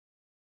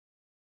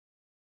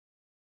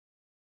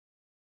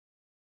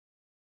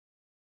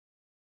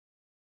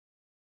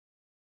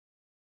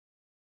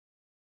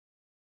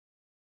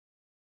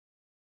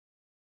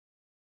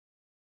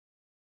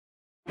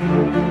Lintech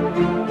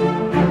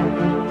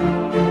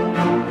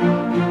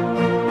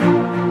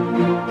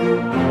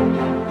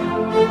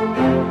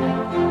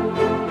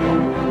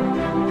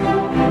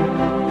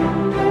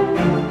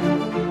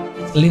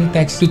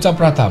Duta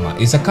Pratama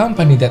is a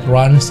company that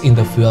runs in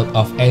the field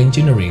of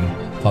engineering,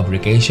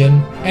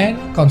 fabrication, and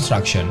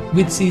construction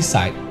with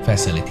seaside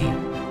facility.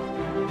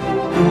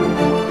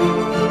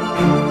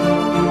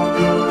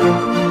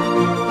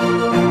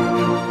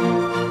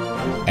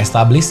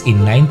 Established in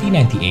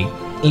 1998,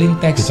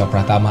 Lintech Duta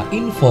Pratama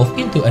evolved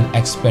into an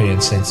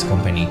experienced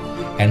company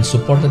and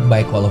supported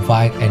by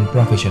qualified and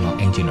professional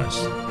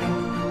engineers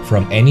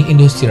from any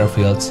industrial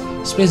fields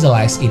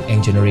specialized in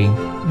engineering,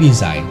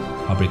 design,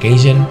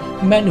 fabrication,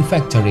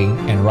 manufacturing,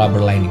 and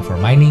rubber lining for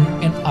mining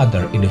and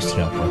other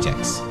industrial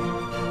projects.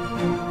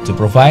 To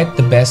provide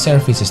the best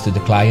services to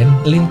the client,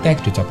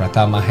 Lintech Duta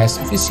Pratama has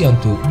vision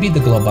to be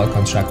the global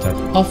contractor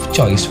of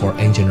choice for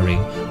engineering,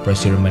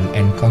 procurement,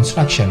 and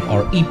construction,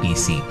 or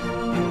EPC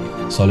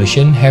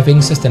solution,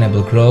 having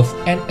sustainable growth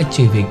and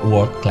achieving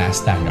world-class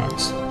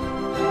standards.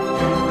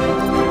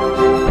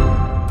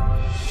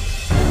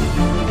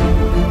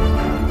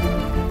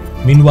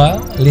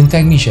 Meanwhile,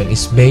 Lintech mission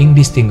is being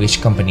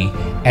distinguished company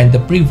and the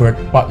preferred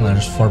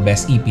partners for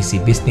best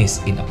EPC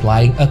business in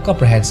applying a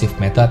comprehensive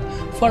method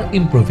for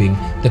improving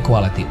the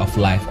quality of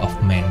life of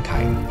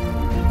mankind.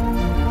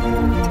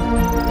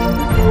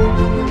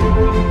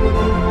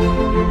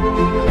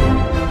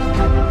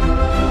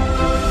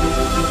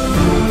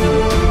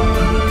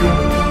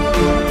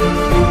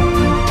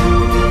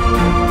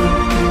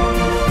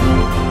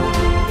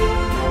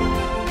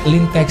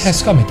 Lintech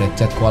has committed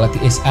that quality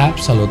is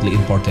absolutely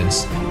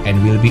important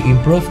and will be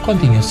improved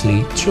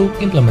continuously through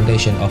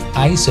implementation of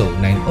ISO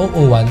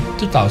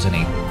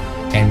 9001:2008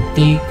 and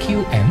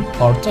TQM,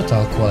 or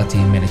Total Quality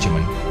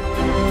Management.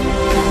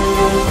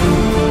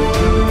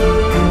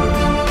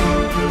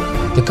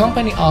 The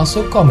company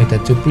also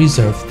committed to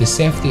preserve the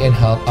safety and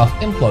health of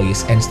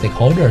employees and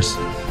stakeholders,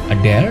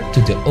 adhere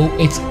to the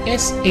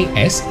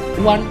OHSAS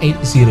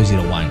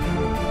 18001.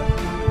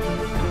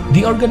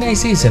 The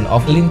organization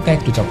of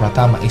Lintech Duta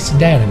Pratama is a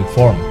dynamic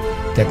form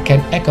that can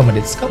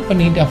accommodate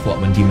company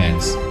development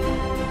demands.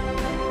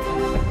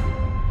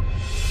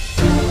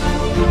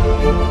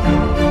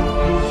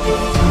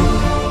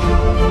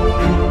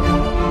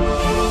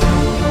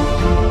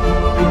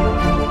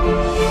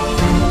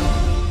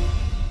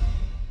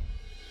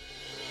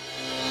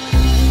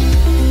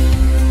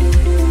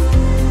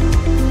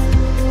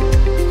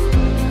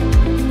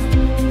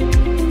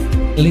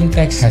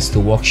 Lintech has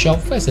two workshop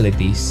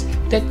facilities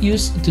that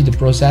use to the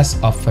process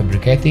of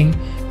fabricating,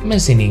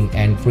 machining,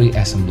 and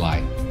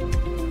pre-assembly.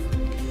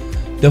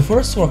 The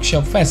first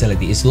workshop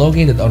facility is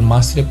located on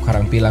Mastrip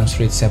Karangpilang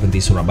Street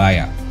 70,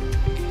 Surabaya.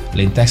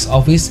 Lintech's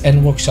office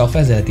and workshop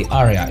facility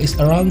area is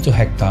around 2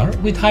 hectares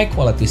with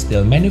high-quality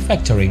steel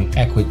manufacturing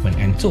equipment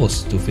and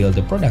tools to fill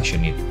the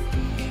production need.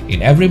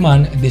 In every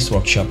month, this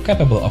workshop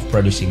capable of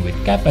producing with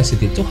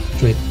capacity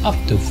 200 up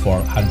to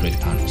 400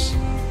 tons.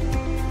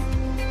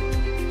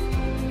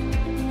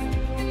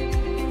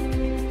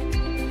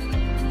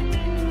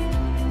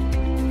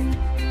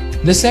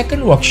 The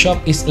second workshop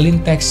is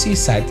Lintech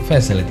Seaside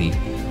Facility,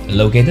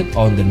 located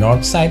on the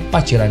north side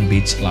Paciran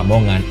Beach,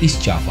 Lamongan, East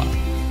Java.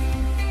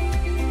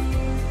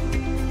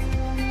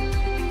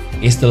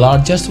 It's the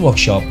largest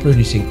workshop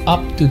producing up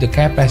to the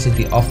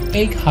capacity of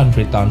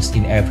 800 tons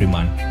in every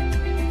month.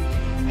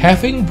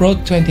 Having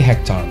broad 20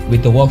 hectares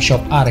with the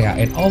workshop area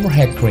and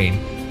overhead crane,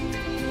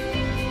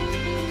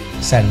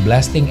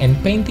 sandblasting and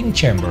painting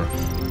chamber,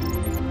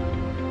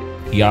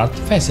 yard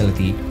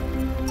facility,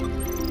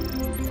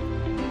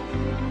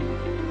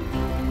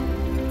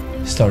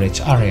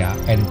 storage area,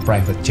 and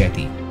private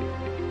jetty.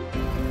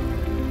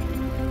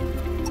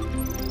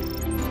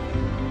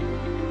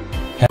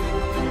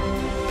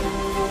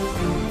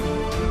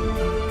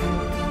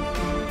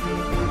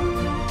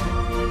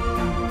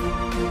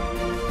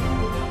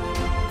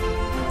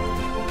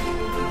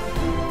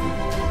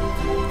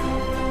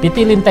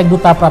 PT Lintech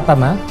Duta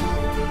Pratama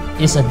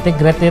is an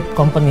integrated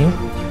company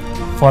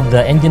for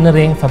the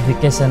engineering,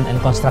 fabrication, and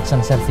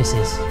construction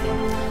services.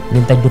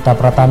 Lintech Duta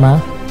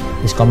Pratama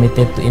is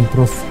committed to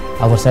improve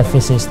our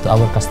services to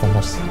our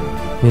customers.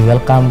 We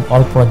welcome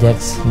all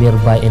projects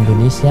nearby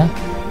Indonesia,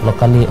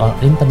 locally or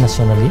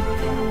internationally,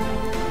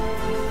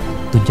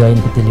 to join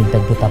PT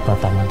Lintech Duta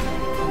Pratama.